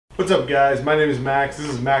What's up guys, my name is Max, this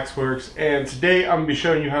is MaksWerks, and today I'm going to be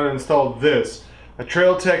showing you how to install this, a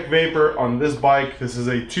Trail Tech Vapor on this bike. This is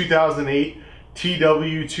a 2008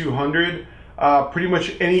 TW200. Pretty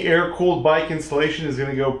much any air-cooled bike installation is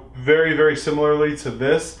going to go very similarly to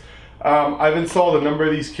this. I've installed a number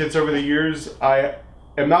of these kits over the years. I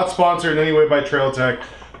am not sponsored in any way by Trail Tech,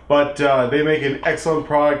 but they make an excellent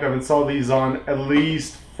product. I've installed these on at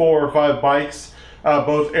least 4 or 5 bikes.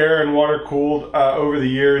 Both air and water cooled over the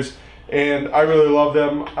years, and I really love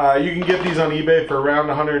them. You can get these on eBay for around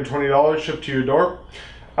 $120 shipped to your door,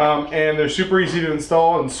 and they're super easy to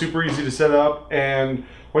install and super easy to set up. And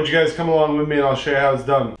once you guys come along with me, and I'll show you how it's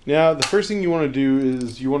done. Now the first thing you want to do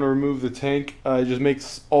is you want to remove the tank. It just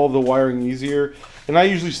makes all the wiring easier, and I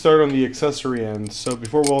usually start on the accessory end. So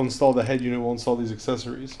before we'll install the head unit, we'll install these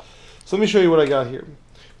accessories. So let me show you what I got here.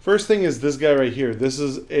 First thing is this guy right here. This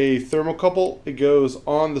is a thermocouple. It goes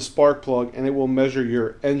on the spark plug and it will measure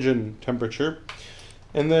your engine temperature.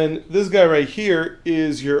 And then this guy right here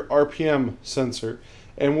is your RPM sensor.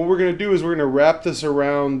 And what we're going to do is we're going to wrap this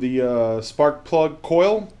around the spark plug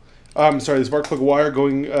coil. The spark plug wire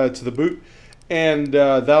going to the boot. And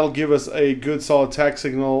that'll give us a good solid tach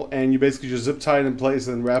signal, and you basically just zip tie it in place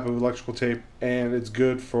and wrap it with electrical tape, and it's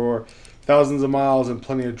good for thousands of miles and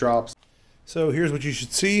plenty of drops. So here's what you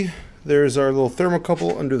should see. There's our little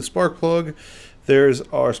thermocouple under the spark plug. There's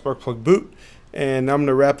our spark plug boot. And now I'm going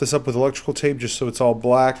to wrap this up with electrical tape just so it's all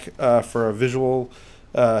black for a visual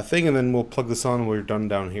thing, and then we'll plug this on when we're done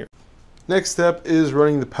down here. Next step is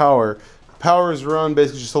running the power. The power is run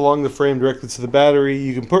basically just along the frame directly to the battery.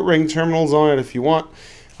 You can put ring terminals on it if you want.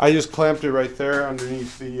 I just clamped it right there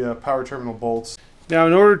underneath the power terminal bolts. Now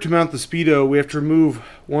in order to mount the Speedo, we have to remove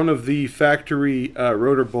one of the factory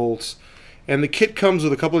rotor bolts. And the kit comes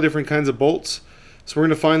with a couple of different kinds of bolts. So we're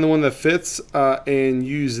going to find the one that fits and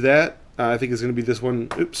use that. I think it's going to be this one.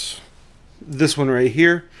 Oops. This one right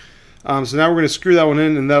here. So now we're going to screw that one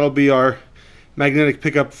in, and that'll be our magnetic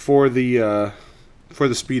pickup for the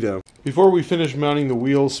Speedo. Before we finish mounting the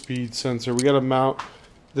wheel speed sensor, we got to mount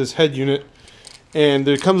this head unit. And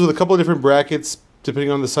it comes with a couple of different brackets depending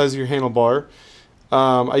on the size of your handlebar.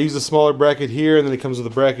 I use a smaller bracket here, and then it comes with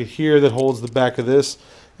a bracket here that holds the back of this.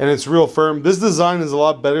 And it's real firm. This design is a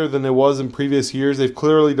lot better than it was in previous years. They've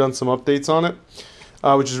clearly done some updates on it,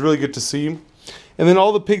 which is really good to see. And then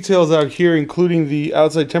all the pigtails out here, including the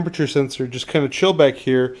outside temperature sensor, just kind of chill back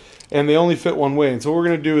here, and they only fit one way. And so what we're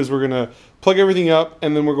going to do is we're going to plug everything up,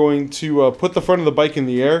 and then we're going to put the front of the bike in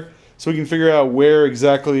the air so we can figure out where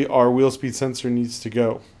exactly our wheel speed sensor needs to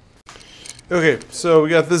go. Okay, so we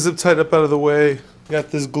got this zip tied up out of the way. Got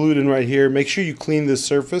this glued in right here. Make sure you clean this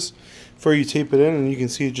surface before you tape it in, and you can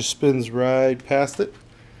see it just spins right past it.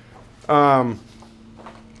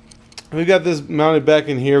 We've got this mounted back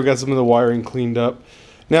in here. We've got some of the wiring cleaned up.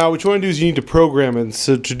 Now what you want to do is you need to program it.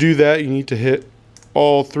 So to do that, you need to hit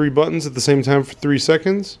all 3 buttons at the same time for 3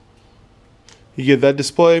 seconds. You get that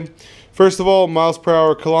display. First of all, miles per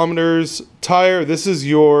hour, kilometers, tire. This is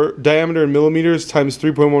your diameter in millimeters times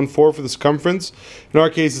 3.14 for the circumference. In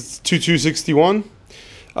our case, it's 2261.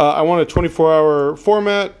 I want a 24-hour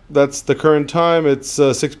format. That's the current time. It's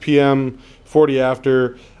 6 p.m., 40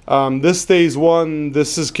 after. This stays 1.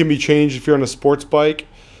 This can be changed if you're on a sports bike.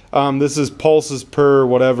 This is pulses per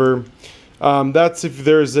whatever. That's if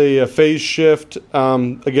there's a phase shift.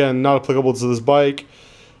 Again, not applicable to this bike.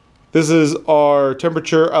 This is our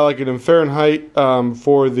temperature. I like it in Fahrenheit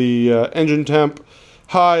for the engine temp.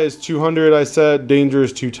 High is 200, I said. Danger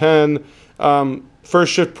is 210.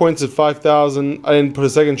 First shift point's at 5,000. I didn't put a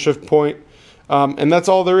second shift point. And that's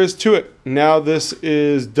all there is to it. Now this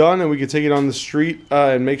is done, and we can take it on the street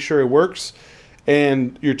and make sure it works.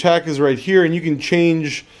 And your tach is right here, and you can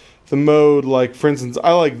change the mode. Like, for instance,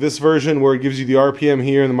 I like this version where it gives you the RPM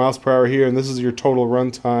here and the miles per hour here, and this is your total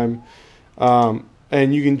run time.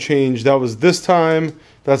 And you can change, that was this time,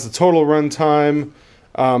 that's the total run time.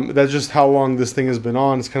 That's just how long this thing has been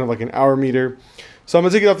on. It's kind of like an hour meter. So I'm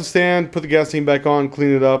going to take it off the stand, put the gas tank back on,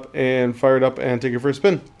 clean it up, and fire it up and take it for a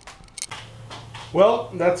spin.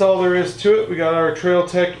 Well, that's all there is to it. We got our Trail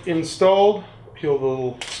Tech installed. Peel the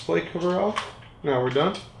little display cover off. Now we're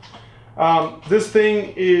done. This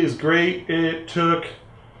thing is great. It took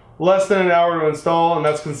less than an hour to install, and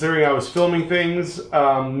that's considering I was filming things.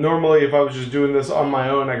 Normally, if I was just doing this on my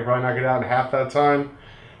own, I could probably knock it out in half that time.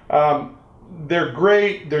 They're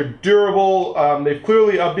great, they're durable, they've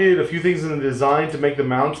clearly updated a few things in the design to make the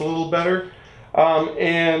mounts a little better,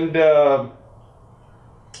 and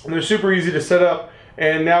they're super easy to set up.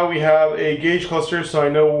 And now we have a gauge cluster, so I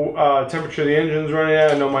know temperature the engine's running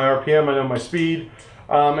at, I know my RPM, I know my speed,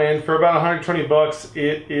 and for about 120 bucks,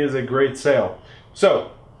 it is a great sale.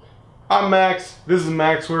 So I'm Max, this is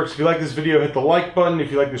MaksWerks. If you like this video, hit the like button.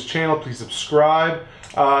 If you like this channel, please subscribe.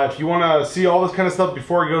 If you want to see all this kind of stuff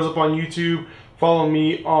before it goes up on YouTube, follow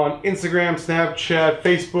me on Instagram, Snapchat,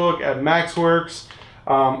 Facebook at MaksWerks.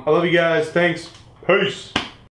 I love you guys. Thanks. Peace.